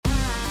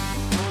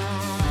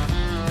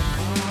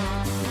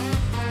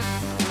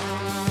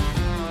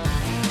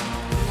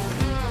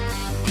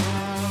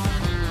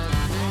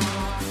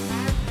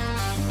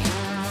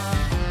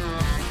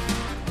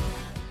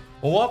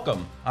Well,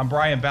 welcome. I'm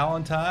Brian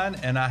Ballantyne,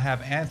 and I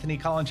have Anthony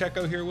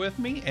Colancheco here with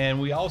me,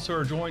 and we also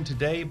are joined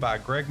today by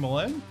Greg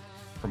Malone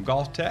from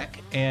Golf Tech,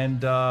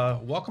 and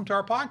welcome to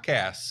our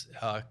podcast,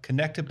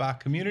 Connected by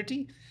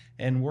Community,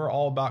 and we're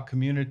all about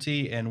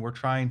community, and we're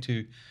trying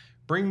to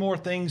bring more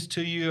things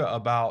to you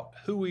about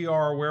who we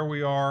are, where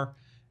we are,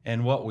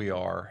 and what we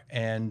are.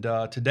 And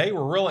today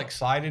we're real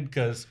excited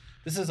because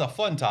this is a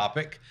fun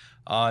topic.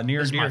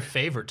 It's my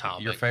favorite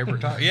topic. Your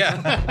favorite topic?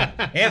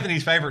 Yeah.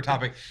 Anthony's favorite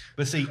topic.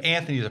 But see,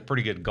 Anthony's a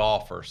pretty good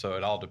golfer, so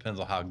it all depends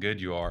on how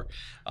good you are.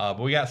 But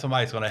we got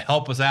somebody that's going to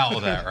help us out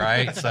with that,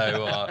 right?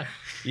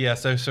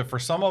 So for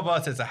some of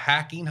us, it's a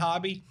hacking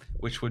hobby,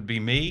 which would be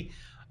me.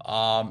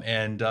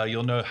 And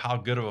you'll know how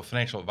good of a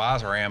financial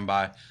advisor I am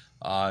by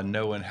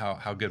knowing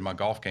how good my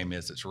golf game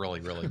is. It's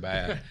really, really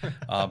bad.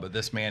 But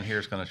this man here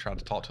is going to try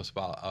to talk to us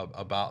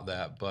about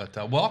that.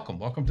 But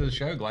welcome to the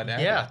show. Glad to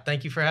have you. Yeah,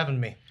 thank you for having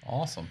me.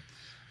 Awesome.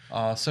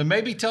 So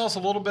maybe tell us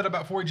a little bit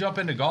about, before we jump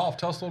into golf,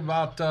 tell us a little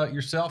about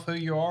yourself, who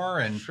you are,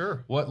 and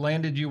Sure. What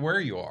landed you where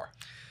you are.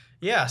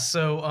 Yeah,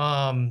 so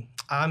I'm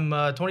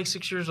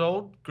 26 years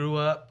old, grew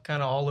up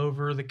kind of all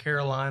over the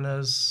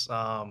Carolinas,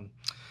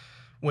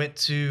 went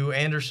to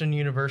Anderson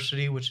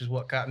University, which is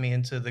what got me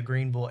into the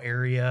Greenville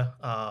area,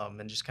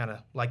 and just kind of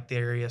liked the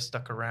area,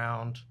 stuck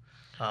around.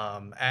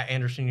 At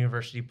Anderson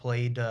University,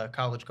 played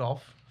college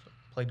golf,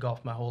 played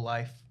golf my whole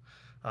life.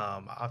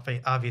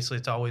 Obviously,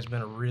 it's always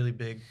been a really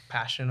big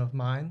passion of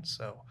mine.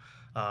 So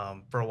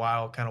for a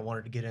while, kind of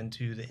wanted to get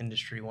into the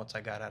industry once I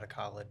got out of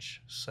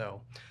college.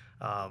 So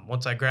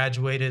once I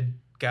graduated,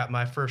 got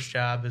my first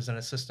job as an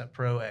assistant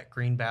pro at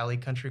Green Valley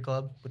Country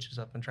Club, which is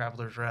up in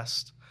Travelers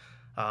Rest.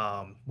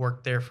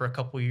 Worked there for a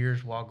couple of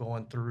years while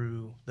going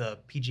through the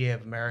PGA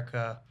of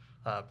America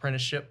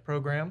apprenticeship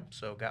program.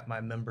 So got my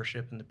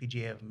membership in the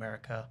PGA of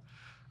America.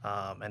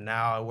 And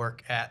now I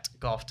work at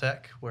Golf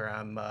Tech, where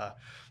I'm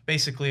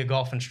basically a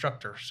golf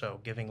instructor, so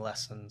giving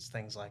lessons,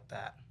 things like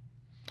that.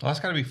 Well, that's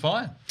got to be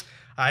fun.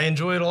 I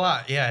enjoy it a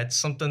lot. Yeah, it's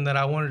something that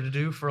I wanted to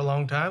do for a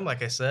long time,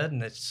 like I said,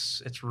 and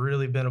it's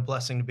really been a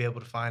blessing to be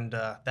able to find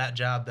that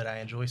job that I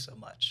enjoy so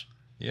much.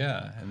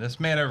 Yeah, and this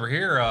man over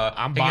here...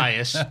 I'm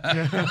biased.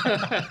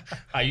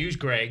 I use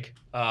Greg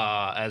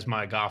as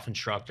my golf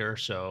instructor,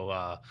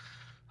 so...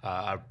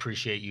 I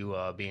appreciate you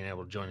being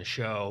able to join the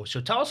show.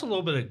 So tell us a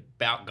little bit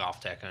about Golf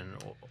Tech.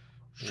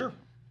 Sure.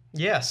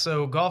 Yeah,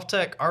 so Golf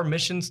Tech, our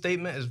mission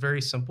statement is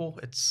very simple.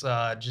 It's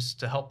just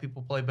to help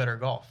people play better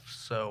golf.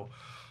 So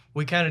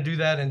we kind of do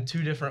that in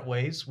two different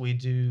ways. We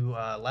do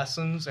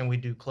lessons and we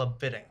do club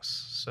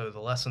fittings. So the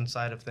lesson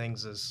side of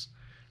things is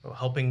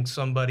helping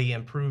somebody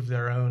improve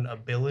their own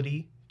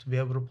ability to be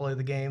able to play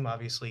the game.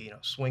 Obviously,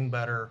 swing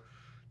better,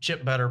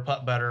 chip better,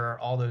 putt better,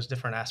 all those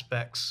different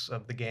aspects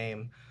of the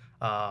game.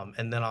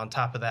 And then on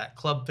top of that,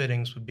 club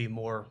fittings would be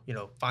more,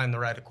 find the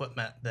right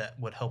equipment that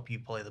would help you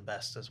play the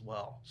best as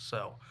well.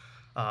 So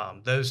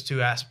those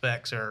two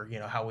aspects are,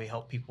 how we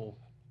help people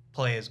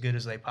play as good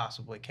as they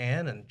possibly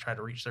can and try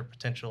to reach their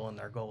potential and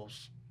their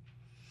goals.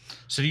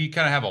 So do you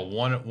kind of have a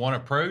one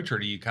approach, or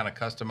do you kind of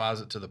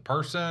customize it to the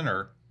person,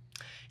 or?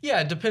 Yeah,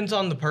 it depends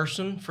on the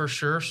person for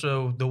sure.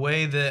 So the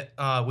way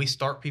that we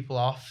start people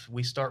off,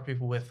 we start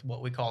people with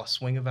what we call a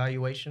swing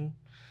evaluation.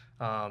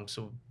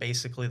 So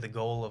basically the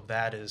goal of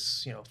that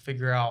is,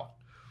 figure out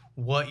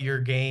what your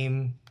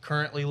game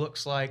currently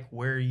looks like,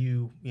 where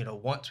you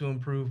want to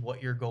improve,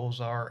 what your goals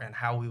are, and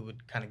how we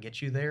would kind of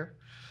get you there.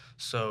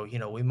 So,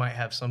 we might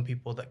have some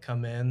people that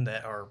come in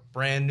that are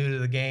brand new to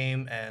the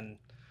game and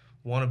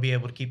want to be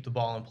able to keep the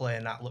ball in play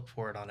and not look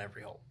for it on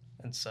every hole.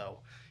 And so,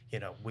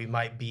 we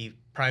might be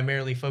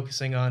primarily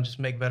focusing on just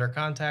make better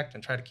contact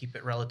and try to keep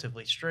it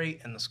relatively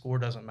straight, and the score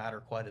doesn't matter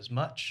quite as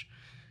much.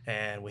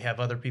 And we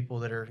have other people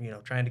that are,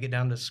 trying to get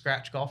down to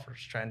scratch golfers,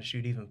 trying to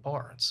shoot even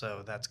par. And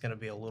so that's going to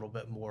be a little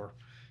bit more,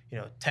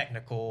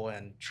 technical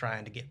and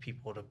trying to get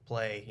people to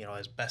play,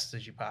 as best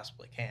as you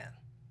possibly can.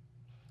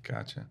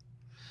 Gotcha.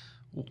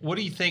 What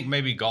do you think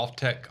maybe Golf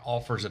Tech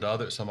offers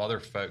at some other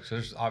folks?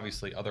 There's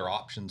obviously other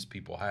options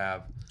people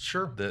have.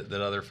 Sure. That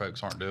other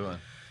folks aren't doing.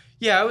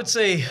 Yeah, I would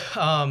say,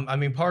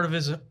 part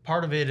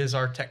of it is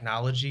our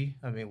technology.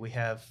 We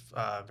have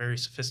very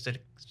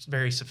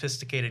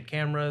sophisticated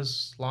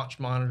cameras, launch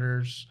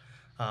monitors.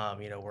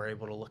 We're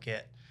able to look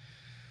at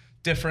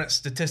different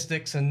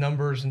statistics and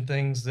numbers and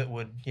things that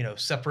would,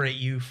 separate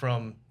you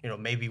from,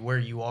 maybe where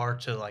you are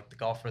to like the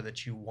golfer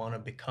that you want to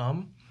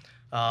become.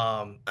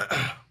 And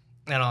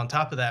on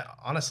top of that,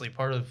 honestly,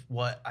 part of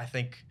what I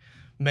think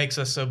makes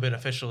us so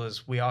beneficial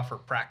is we offer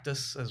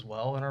practice as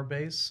well in our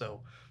base. So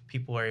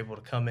people are able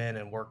to come in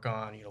and work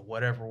on,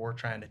 whatever we're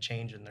trying to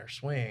change in their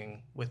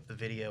swing with the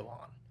video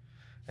on.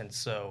 And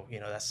so,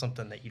 that's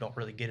something that you don't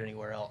really get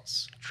anywhere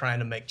else. Trying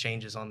to make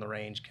changes on the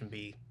range can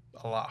be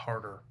a lot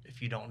harder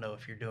if you don't know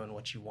if you're doing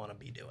what you want to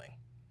be doing.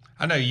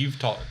 I know you've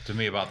talked to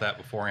me about that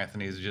before,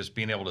 Anthony, is just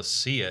being able to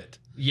see it.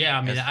 Yeah,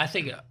 I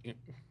think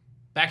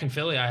back in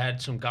Philly, I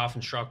had some golf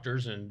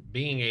instructors, and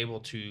being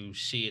able to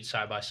see it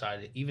side by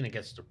side, even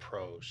against the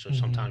pros. So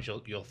sometimes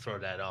you'll throw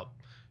that up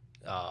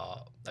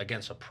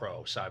against a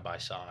pro side by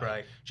side.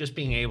 Right. Just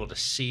being able to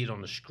see it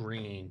on the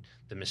screen,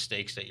 the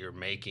mistakes that you're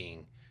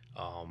making.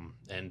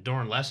 And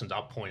during lessons,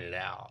 I'll point it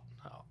out.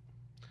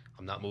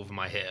 I'm not moving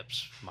my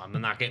hips.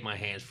 I'm not getting my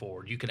hands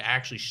forward. You could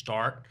actually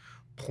start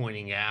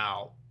pointing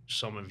out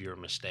some of your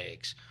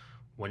mistakes.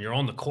 When you're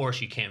on the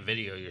course, you can't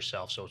video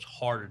yourself, so it's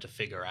harder to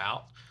figure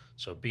out.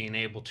 So being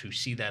able to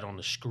see that on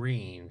the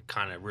screen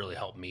kind of really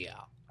helped me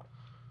out.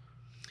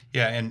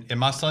 Yeah, and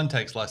my son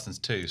takes lessons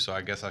too, so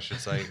I guess I should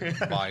say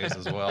bias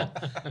as well.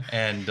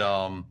 And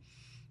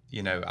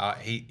you know,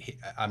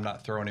 I'm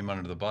not throwing him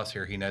under the bus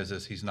here. He knows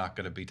this. He's not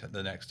going to be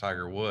the next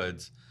Tiger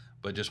Woods,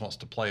 but just wants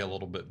to play a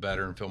little bit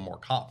better and feel more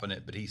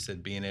confident. But he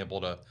said being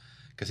able to,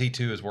 because he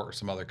too has worked with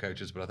some other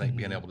coaches, but I think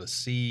being able to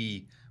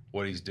see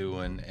what he's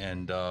doing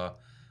and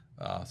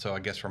so I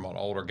guess from an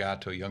older guy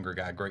to a younger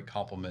guy, great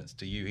compliments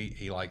to you.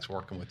 He likes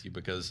working with you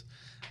because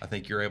I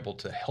think you're able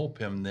to help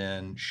him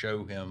then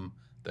show him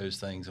those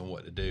things and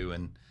what to do,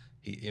 and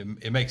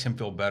it makes him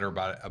feel better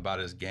about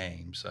his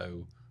game.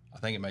 So I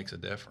think it makes a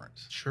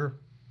difference. Sure.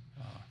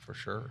 For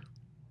sure.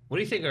 What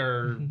do you think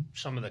are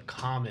some of the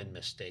common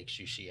mistakes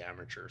you see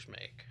amateurs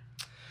make?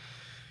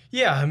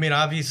 Yeah, I mean,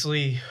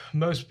 obviously,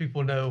 most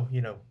people know,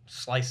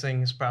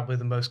 slicing is probably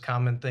the most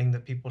common thing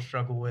that people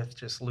struggle with,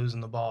 just losing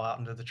the ball out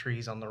into the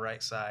trees on the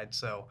right side.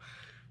 So,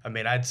 I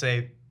mean, I'd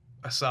say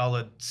a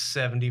solid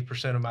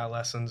 70% of my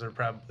lessons are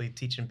probably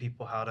teaching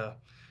people how to,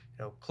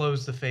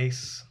 close the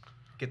face,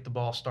 get the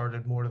ball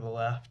started more to the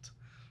left,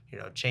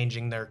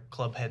 changing their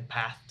club head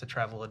path to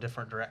travel a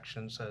different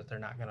direction so that they're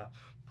not going to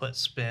put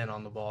spin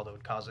on the ball that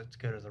would cause it to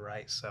go to the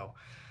right. So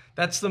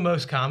that's the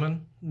most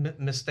common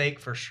mistake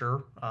for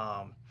sure.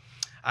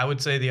 I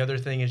would say the other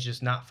thing is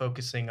just not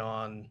focusing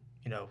on,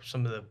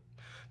 some of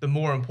the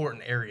more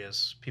important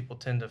areas. People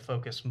tend to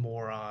focus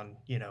more on,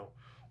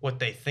 what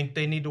they think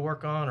they need to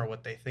work on or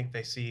what they think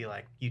they see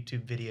like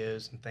YouTube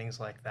videos and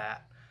things like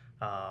that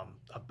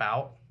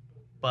about,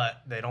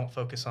 but they don't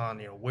focus on,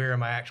 where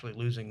am I actually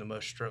losing the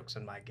most strokes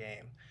in my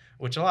game,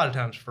 which a lot of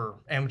times for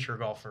amateur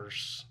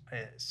golfers,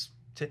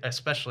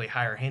 especially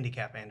higher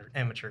handicap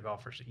amateur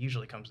golfers, it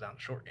usually comes down to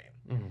short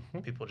game.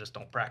 People just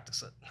don't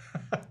practice it.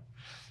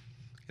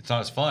 It's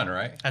not as fun,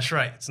 right? That's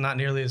right. It's not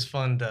nearly as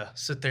fun to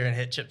sit there and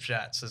hit chip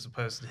shots as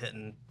opposed to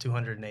hitting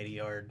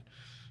 280-yard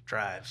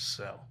drives.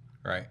 So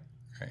Right.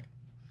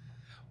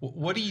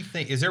 What do you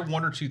think? Is there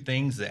one or two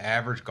things the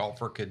average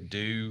golfer could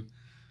do,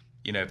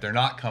 if they're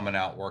not coming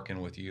out working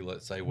with you,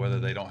 let's say,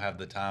 whether they don't have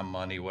the time,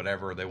 money,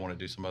 whatever, they want to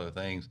do some other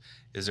things.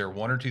 Is there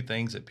one or two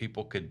things that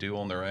people could do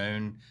on their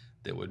own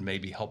that would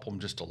maybe help them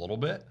just a little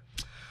bit?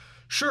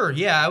 Sure.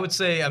 Yeah, I would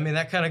say,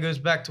 that kind of goes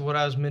back to what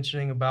I was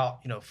mentioning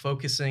about,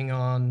 focusing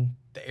on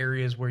the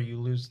areas where you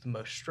lose the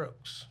most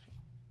strokes,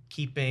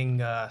 keeping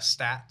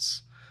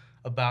stats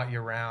about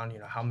your round,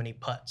 how many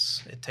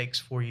putts it takes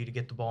for you to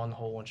get the ball in the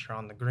hole once you're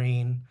on the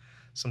green,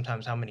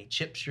 sometimes how many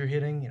chips you're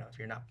hitting. If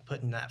you're not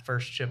putting that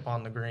first chip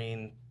on the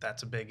green,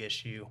 that's a big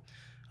issue.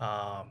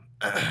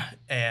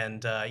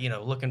 And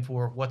looking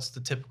for what's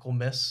the typical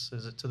miss.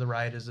 Is it to the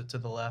right? Is it to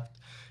the left?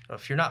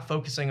 If you're not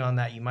focusing on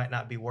that, you might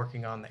not be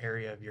working on the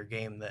area of your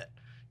game that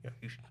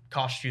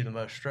cost you the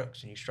most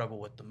strokes and you struggle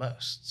with the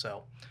most.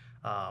 So,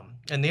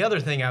 and the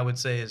other thing I would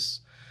say is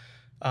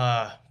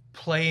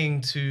playing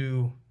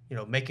to,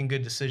 making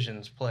good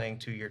decisions, playing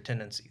to your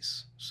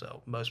tendencies.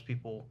 So most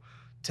people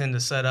tend to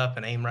set up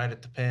and aim right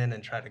at the pin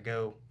and try to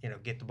go,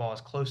 get the ball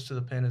as close to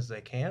the pin as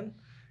they can.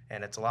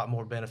 And it's a lot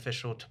more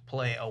beneficial to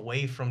play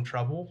away from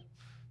trouble,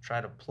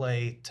 try to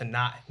play to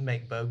not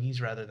make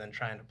bogeys rather than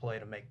trying to play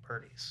to make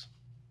birdies.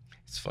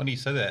 It's funny you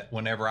say that.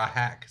 Whenever I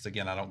hack, because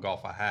again, I don't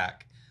golf, I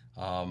hack.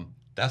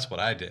 That's what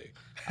I do.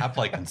 I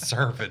play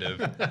conservative.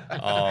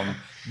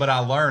 But I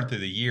learned through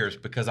the years,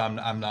 because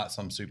I'm not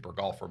some super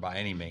golfer by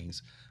any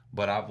means,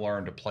 but I've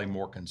learned to play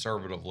more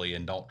conservatively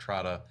and don't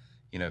try to,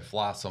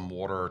 fly some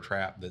water or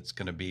trap that's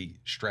going to be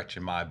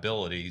stretching my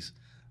abilities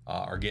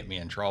or get me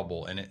in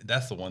trouble. And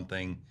that's the one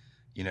thing,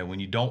 when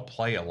you don't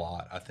play a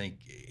lot, I think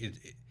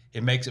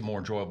it makes it more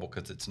enjoyable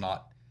because it's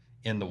not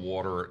in the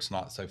water, it's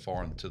not so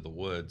far into the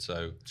woods.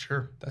 So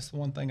sure, that's the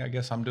one thing I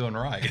guess I'm doing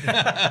right.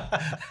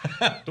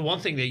 The one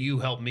thing that you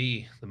helped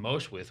me the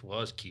most with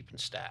was keeping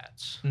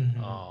stats.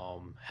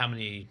 How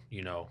many,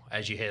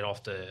 as you hit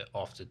off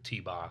the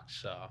tee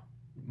box,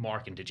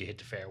 marking, did you hit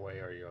the fairway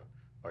or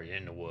you're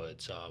in the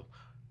woods?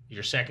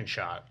 Your second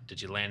shot,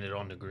 did you land it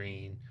on the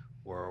green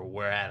or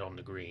where at on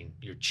the green?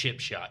 Your chip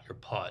shot, your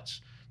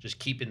putts, just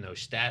keeping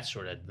those stats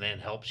sort of then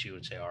helps you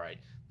and say, all right,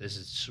 this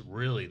is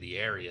really the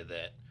area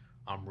that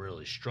I'm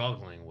really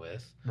struggling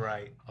with.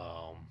 Right.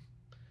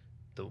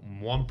 The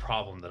one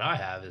problem that I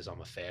have is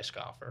I'm a fast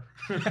golfer.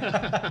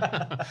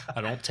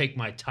 I don't take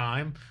my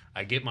time.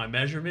 I get my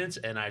measurements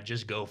and I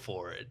just go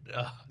for it.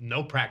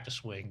 No practice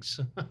swings.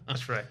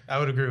 That's right. I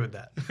would agree with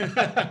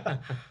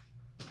that.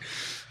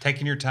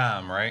 Taking your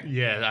time, right?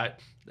 Yeah.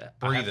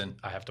 Breathing.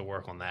 I have to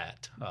work on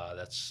that.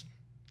 That's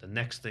the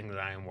next thing that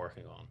I am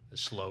working on is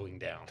slowing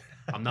down.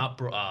 I'm not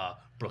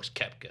Brooks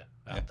Koepka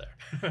out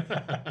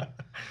there.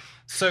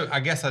 So I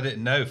guess I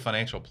didn't know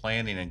financial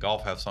planning and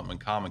golf have something in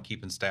common.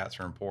 Keeping stats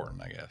are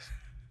important, I guess.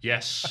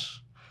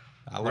 Yes.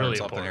 I learned Really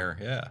something important.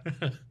 here.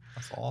 Yeah.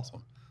 That's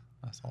awesome.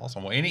 That's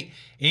awesome. Well,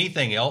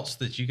 anything else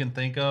that you can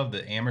think of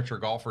that amateur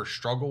golfers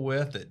struggle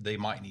with that they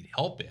might need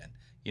help in?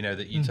 You know,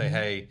 that you'd say,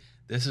 hey,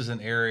 this is an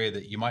area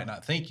that you might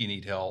not think you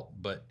need help,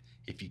 but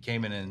if you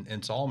came in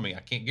and saw me,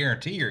 I can't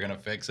guarantee you're going to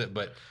fix it,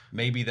 but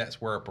maybe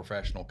that's where a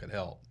professional could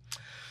help.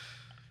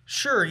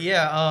 Sure.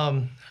 Yeah.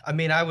 I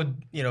mean, I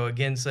would,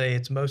 again say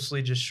it's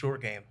mostly just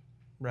short game,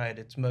 right?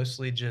 It's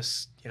mostly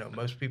just,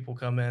 most people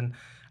come in.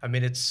 I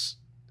mean, it's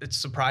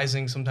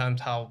surprising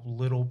sometimes how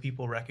little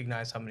people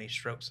recognize how many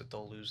strokes that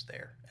they'll lose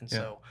there. And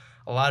so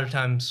a lot of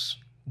times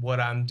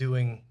what I'm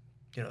doing,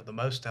 the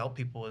most to help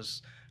people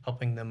is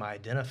helping them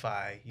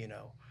identify,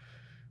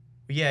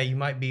 you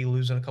might be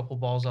losing a couple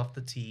balls off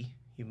the tee.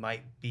 You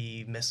might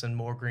be missing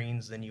more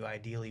greens than you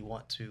ideally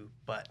want to,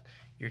 but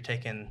you're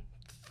taking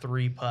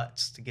 3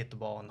 putts to get the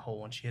ball in the hole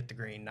once you hit the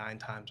green 9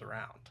 times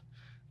around.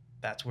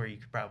 That's where you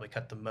could probably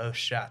cut the most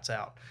shots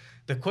out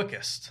the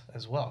quickest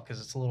as well,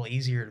 because it's a little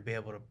easier to be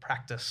able to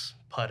practice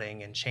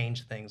putting and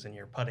change things in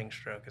your putting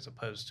stroke as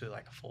opposed to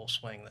like a full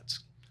swing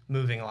that's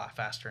moving a lot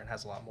faster and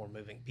has a lot more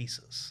moving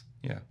pieces.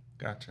 Yeah,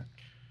 gotcha.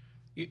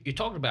 You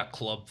talked about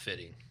club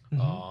fitting.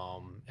 And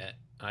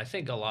I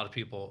think a lot of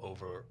people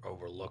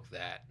overlook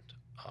that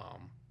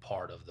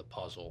part of the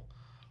puzzle.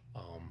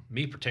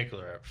 Me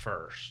particular at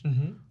first.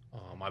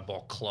 I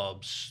bought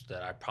clubs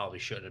that I probably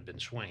shouldn't have been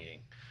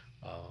swinging.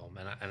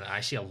 And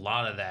I see a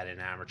lot of that in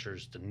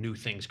amateurs. The new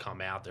things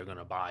come out, they're going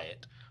to buy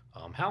it.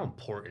 How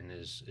important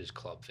is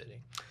club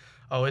fitting?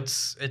 Oh,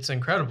 it's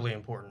incredibly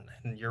important.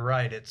 And you're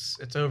right.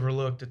 It's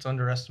overlooked. It's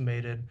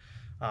underestimated.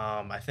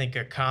 I think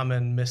a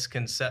common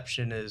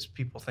misconception is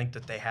people think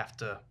that they have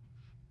to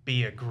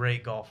be a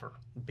great golfer,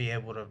 be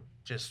able to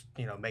just,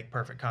 make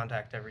perfect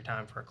contact every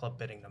time for a club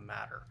fitting to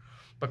matter.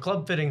 But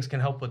club fittings can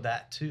help with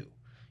that too.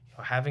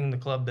 Having the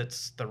club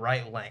that's the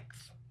right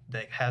length,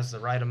 that has the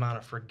right amount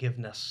of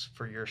forgiveness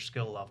for your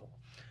skill level,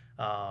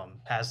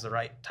 has the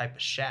right type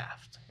of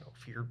shaft.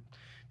 If you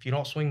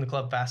don't swing the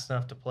club fast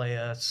enough to play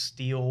a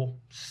steel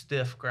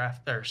stiff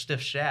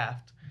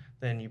shaft,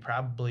 then you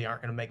probably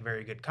aren't going to make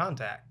very good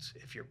contact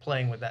if you're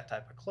playing with that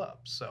type of club.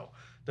 So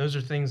those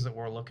are things that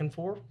we're looking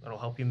for that'll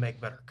help you make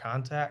better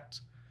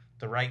contact.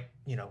 The right,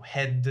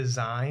 head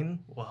design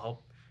will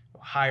help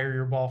higher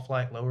your ball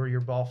flight, lower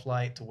your ball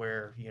flight to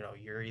where, you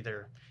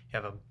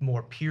have a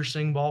more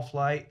piercing ball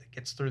flight that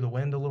gets through the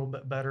wind a little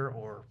bit better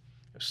or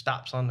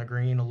stops on the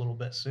green a little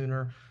bit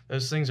sooner.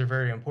 Those things are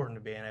very important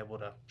to being able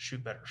to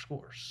shoot better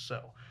scores.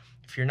 So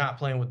if you're not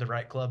playing with the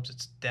right clubs,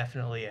 it's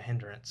definitely a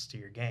hindrance to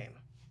your game.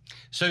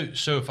 So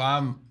if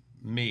I'm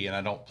me and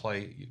I don't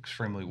play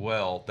extremely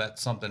well,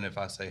 that's something if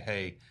I say,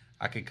 hey,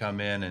 I could come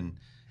in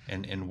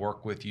and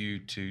work with you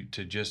to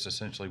just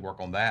essentially work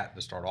on that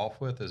to start off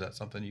with. Is that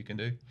something you can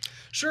do?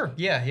 Sure.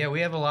 Yeah.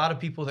 We have a lot of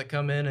people that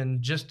come in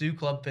and just do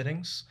club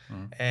fittings.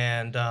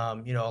 And,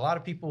 a lot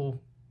of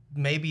people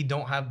maybe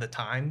don't have the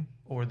time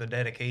or the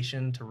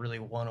dedication to really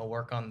want to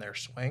work on their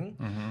swing.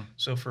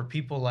 So for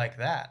people like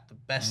that, the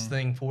best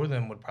thing for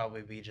them would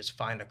probably be just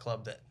find a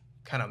club that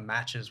kind of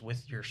matches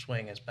with your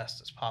swing as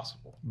best as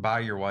possible.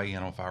 Buy your way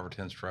in on 5 or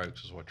 10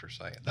 strokes is what you're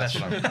saying. That's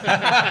what I'm.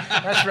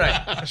 That's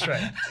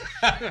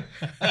right.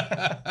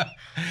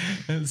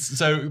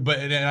 So,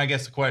 and I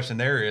guess the question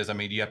there is, do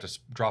you have to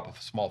drop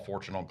a small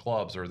fortune on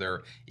clubs, or are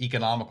there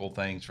economical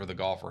things for the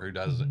golfer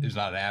who's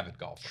not an avid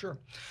golfer? Sure.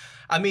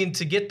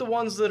 To get the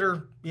ones that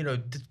are,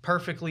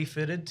 perfectly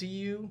fitted to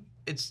you,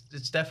 it's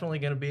definitely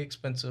going to be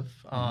expensive.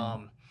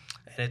 And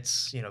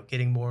it's,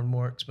 getting more and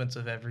more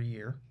expensive every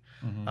year.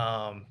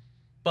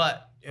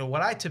 But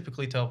what I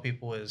typically tell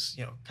people is,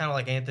 kind of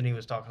like Anthony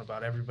was talking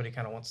about, everybody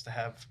kind of wants to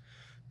have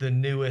the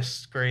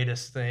newest,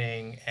 greatest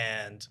thing.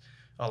 And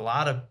a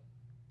lot of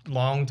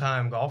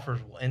longtime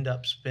golfers will end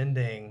up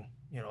spending,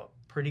 a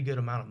pretty good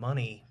amount of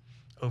money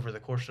over the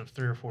course of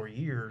 3 or 4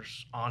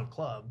 years on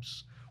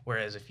clubs.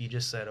 Whereas if you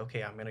just said,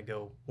 okay, I'm going to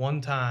go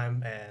one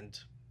time and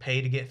pay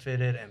to get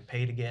fitted and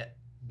pay to get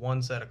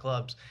one set of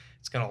clubs,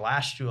 it's going to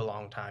last you a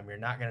long time. You're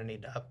not going to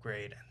need to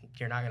upgrade, and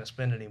you're not going to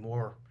spend any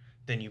more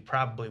than you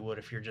probably would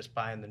if you're just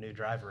buying the new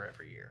driver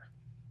every year.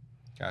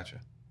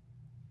 Gotcha.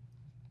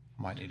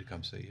 Might need to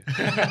come see you.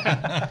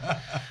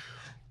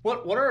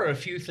 What are a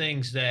few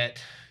things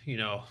that,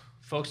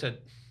 folks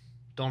that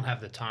don't have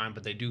the time,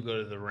 but they do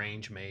go to the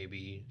range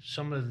maybe,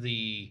 some of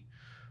the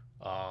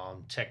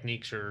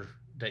techniques are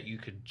that you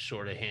could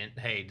sort of hint,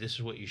 hey, this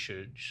is what you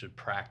should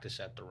practice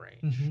at the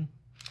range?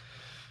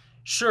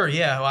 Sure,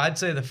 yeah. Well, I'd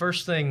say the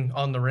first thing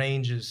on the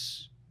range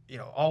is,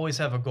 always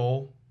have a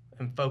goal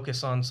and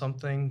focus on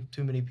something.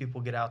 Too many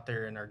people get out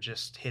there and are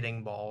just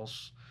hitting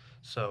balls.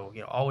 So,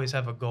 always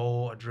have a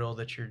goal, a drill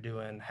that you're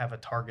doing, have a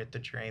target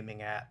that you're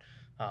aiming at.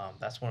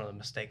 That's one of the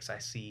mistakes I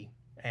see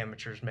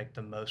amateurs make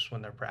the most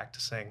when they're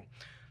practicing.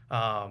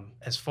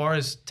 As far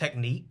as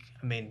technique,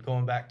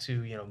 going back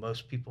to,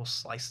 most people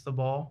slice the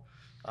ball.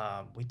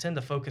 We tend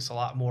to focus a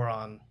lot more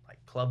on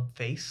like club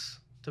face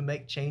to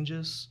make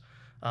changes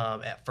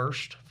at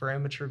first for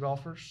amateur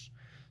golfers.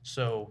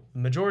 So the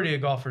majority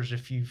of golfers,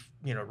 if you've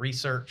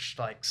researched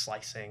like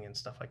slicing and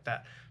stuff like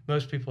that,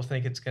 most people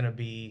think it's going to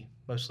be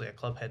mostly a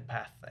club head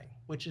path thing,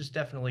 which is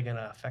definitely going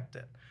to affect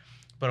it.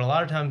 But a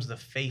lot of times the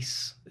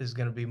face is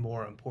going to be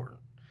more important.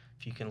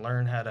 If you can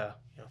learn how to,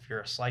 if you're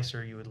a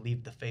slicer, you would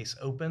leave the face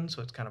open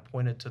so it's kind of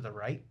pointed to the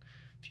right.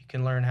 If you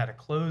can learn how to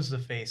close the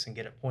face and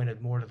get it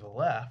pointed more to the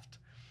left,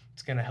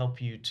 it's going to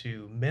help you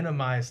to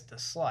minimize the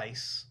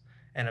slice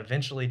and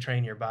eventually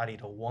train your body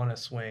to want to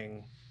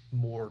swing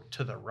more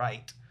to the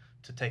right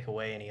to take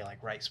away any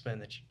like right spin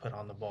that you put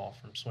on the ball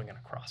from swinging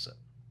across it.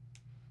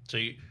 So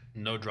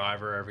no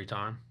driver every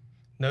time?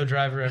 No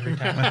driver every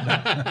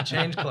time. No.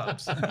 Change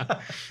clubs.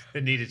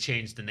 They need to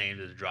change the name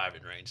to the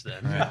driving range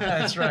then.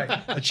 That's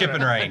right. The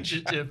chipping range.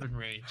 The chipping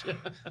range.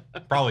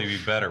 Probably be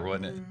better,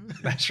 wouldn't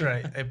it? That's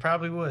right. It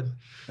probably would.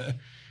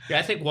 Yeah,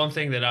 I think one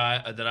thing that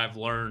I've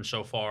learned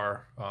so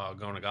far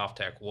going to Golf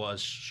Tech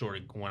was sort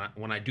of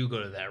when I do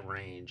go to that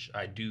range,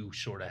 I do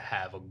sort of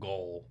have a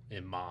goal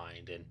in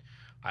mind, and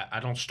I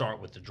don't start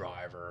with the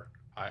driver.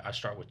 I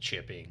start with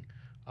chipping.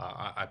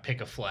 I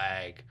pick a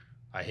flag.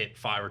 I hit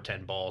 5 or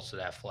 10 balls to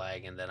that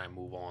flag, and then I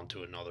move on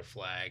to another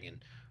flag.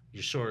 And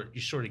you sort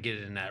of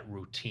get in that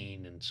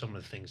routine. And some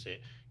of the things that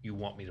you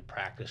want me to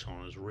practice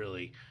on is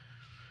really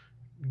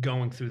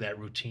going through that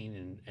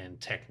routine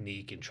and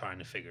technique and trying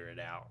to figure it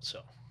out.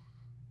 So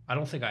I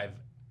don't think I've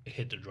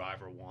hit the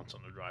driver once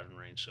on the driving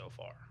range so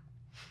far.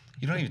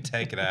 You don't even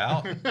take it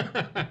out?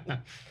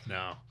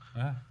 No.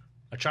 Ah.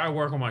 I try to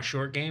work on my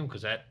short game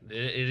because it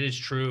is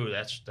true.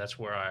 That's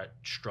where I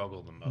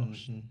struggle the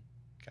most. Mm-hmm.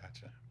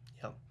 Gotcha.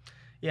 Yep.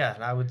 Yeah,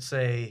 and I would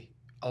say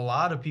a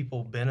lot of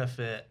people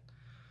benefit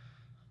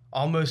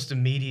almost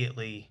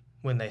immediately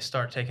when they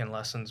start taking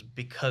lessons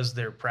because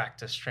their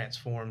practice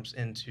transforms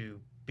into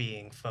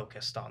being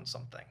focused on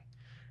something.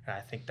 And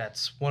I think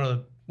that's one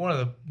of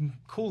the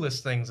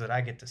coolest things that I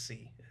get to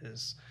see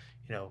is,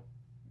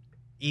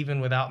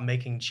 even without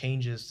making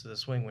changes to the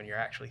swing, when you're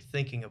actually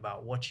thinking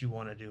about what you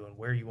want to do and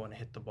where you want to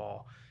hit the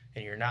ball,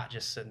 and you're not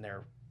just sitting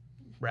there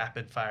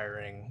rapid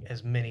firing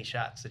as many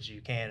shots as you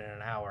can in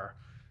an hour,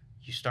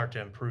 you start to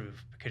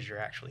improve because you're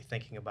actually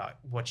thinking about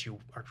what you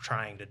are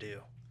trying to do.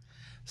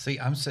 See,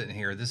 I'm sitting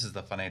here. This is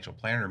the financial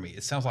planner to me.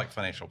 It sounds like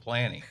financial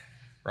planning,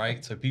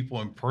 right? So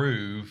people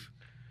improve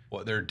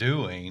what they're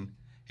doing.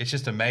 It's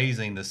just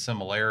amazing the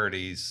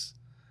similarities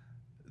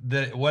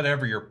that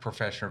whatever your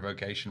profession or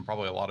vocation,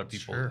 probably a lot of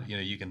people, Sure.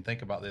 You can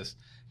think about this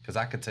because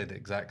I could say the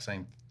exact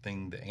same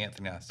thing that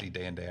Anthony and I see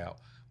day in, day out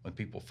when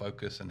people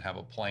focus and have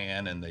a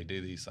plan and they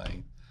do these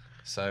things.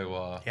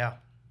 So, Yeah.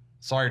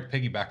 Sorry to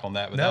piggyback on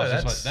that, but No,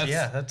 that's that's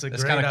a that's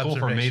great kind of cool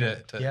for me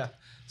observation. to Yeah.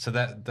 So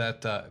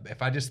that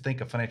if I just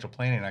think of financial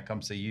planning and I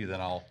come see you, then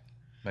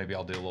maybe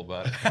I'll do a little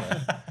bit.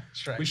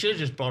 That's right. We should have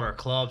just brought our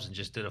clubs and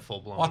just did a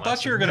full blown. Well, I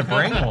thought you were going to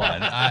bring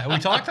one. We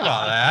talked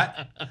about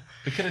that.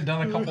 We could have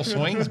done a couple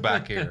swings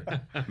back here.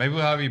 Maybe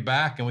we'll have you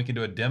back and we can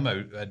do a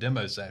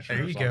demo session.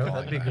 There or you go. something That'd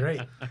like be that.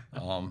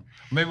 great.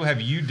 Maybe we'll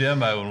have you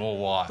demo and we'll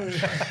watch.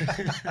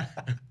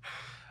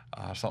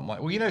 Something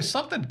like,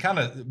 something kind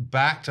of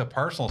back to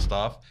personal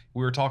stuff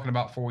we were talking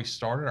about before we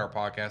started our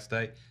podcast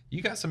day.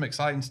 You got some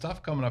exciting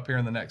stuff coming up here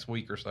in the next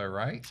week or so,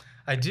 right?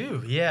 I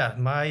do. Yeah.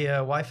 My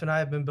wife and I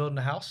have been building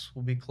a house.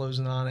 We'll be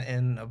closing on it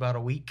in about a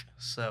week.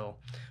 So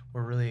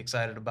we're really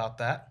excited about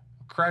that.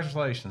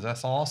 Congratulations.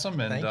 That's awesome.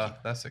 And Thank you.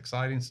 that's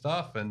exciting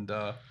stuff. And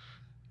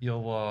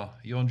you'll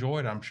enjoy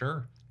it, I'm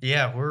sure.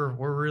 Yeah, we're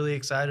really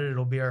excited.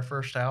 It'll be our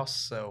first house.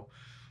 So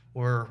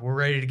we're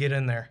ready to get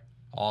in there.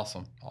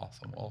 Awesome.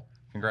 Well,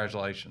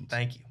 congratulations.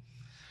 Thank you.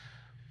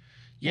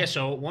 Yeah,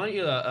 so why don't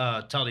you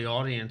tell the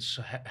audience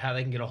how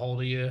they can get a hold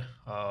of you?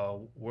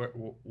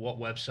 What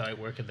website?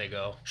 Where could they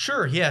go?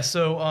 Sure. Yeah.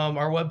 So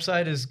our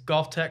website is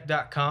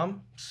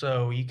golftech.com.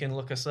 So you can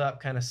look us up,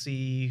 kind of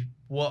see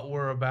what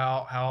we're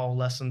about, how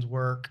lessons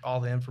work, all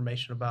the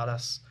information about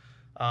us.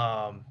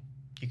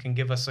 You can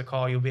give us a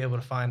call. You'll be able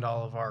to find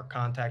all of our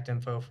contact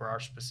info for our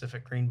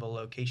specific Greenville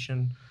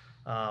location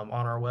on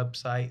our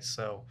website.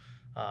 So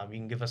you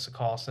can give us a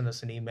call, send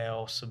us an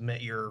email,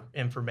 submit your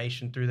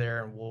information through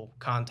there, and we'll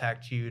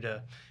contact you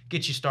to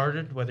get you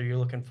started, whether you're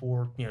looking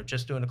for,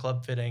 just doing a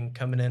club fitting,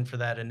 coming in for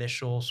that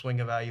initial swing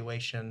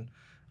evaluation.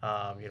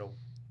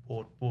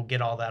 We'll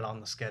get all that on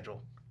the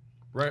schedule.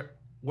 Right.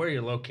 Where are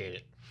you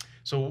located?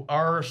 So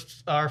our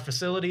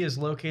facility is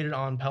located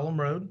on Pelham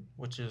Road,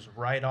 which is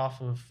right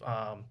off of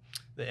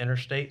the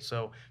interstate.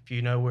 So if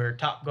you know where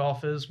Top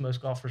Golf is,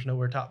 most golfers know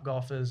where Top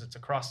Golf is. It's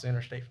across the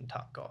interstate from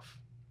Top Golf.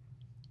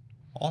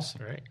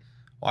 Awesome. Right.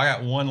 Well, I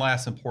got one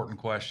last important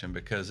question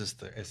because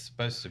it's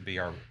supposed to be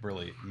our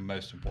really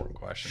most important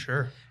question.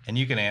 Sure. And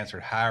you can answer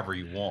it however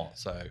you want.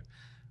 So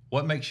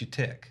what makes you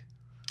tick?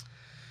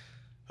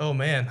 Oh,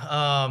 man.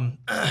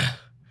 I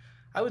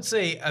would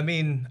say,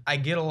 I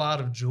get a lot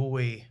of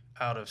joy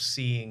out of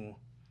seeing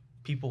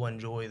people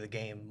enjoy the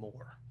game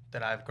more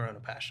that I've grown a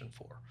passion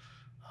for.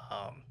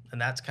 And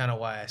that's kind of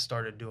why I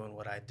started doing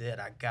what I did.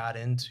 I got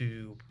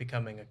into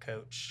becoming a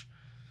coach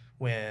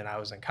when I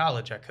was in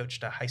college. I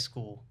coached a high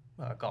school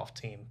golf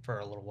team for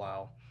a little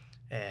while,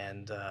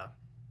 and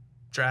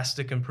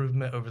drastic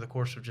improvement over the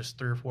course of just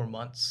 3 or 4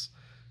 months,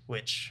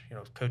 which,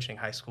 coaching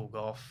high school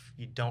golf,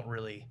 you don't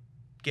really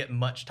get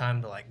much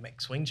time to like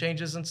make swing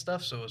changes and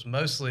stuff. So it was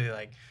mostly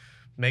like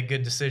make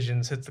good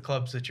decisions, hit the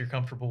clubs that you're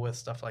comfortable with,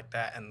 stuff like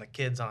that. And the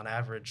kids on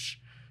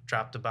average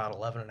dropped about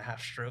 11 and a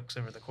half strokes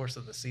over the course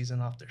of the season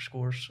off their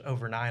scores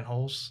over 9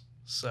 holes.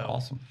 So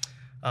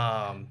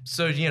awesome.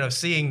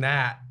 Seeing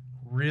that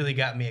really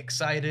got me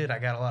excited. I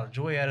got a lot of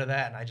joy out of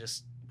that. And I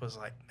just was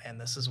like, man,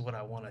 this is what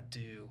I want to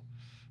do,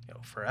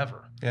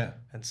 forever. Yeah.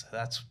 And so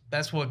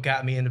that's what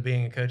got me into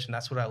being a coach. And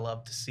that's what I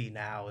love to see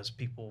now is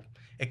people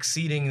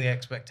exceeding the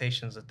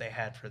expectations that they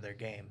had for their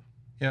game.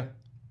 Yeah.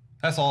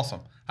 That's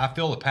awesome. I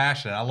feel the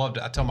passion.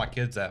 I tell my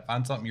kids that.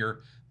 Find something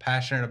you're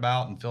passionate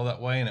about and feel that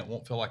way, and it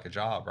won't feel like a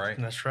job, right?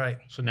 That's right.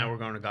 So now we're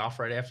going to golf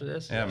right after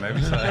this? Yeah,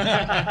 maybe so.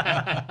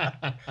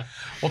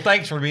 Well,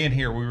 thanks for being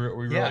here. We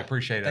really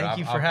appreciate it. Thank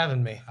you for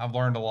having me. I've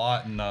learned a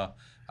lot, and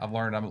I've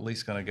learned I'm at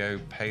least going to go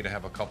pay to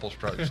have a couple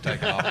strokes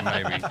taken off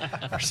maybe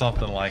or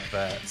something like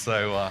that.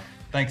 So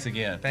thanks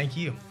again. Thank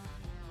you.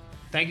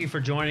 Thank you for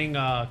joining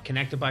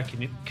Connected by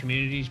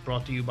Communities,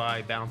 brought to you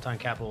by Ballantine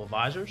Capital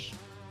Advisors.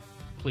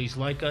 Please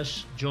like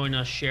us, join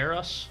us, share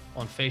us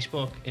on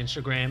Facebook,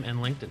 Instagram, and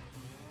LinkedIn.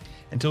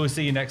 Until we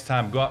see you next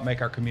time, go out and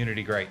make our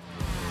community great.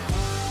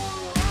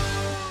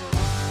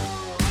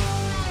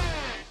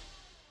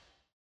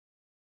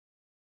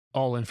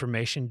 All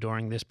information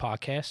during this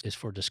podcast is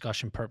for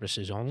discussion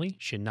purposes only,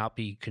 should not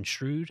be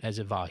construed as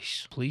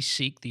advice. Please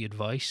seek the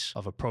advice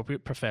of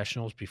appropriate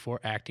professionals before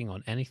acting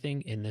on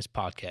anything in this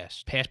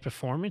podcast. Past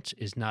performance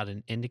is not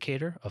an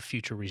indicator of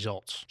future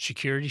results.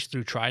 Securities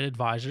through Triad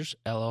Advisors,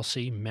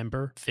 LLC,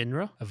 member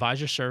FINRA.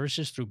 Advisor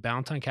services through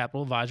Ballantine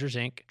Capital Advisors,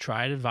 Inc.,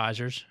 Triad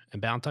Advisors,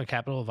 and Ballantine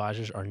Capital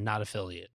Advisors are not affiliate.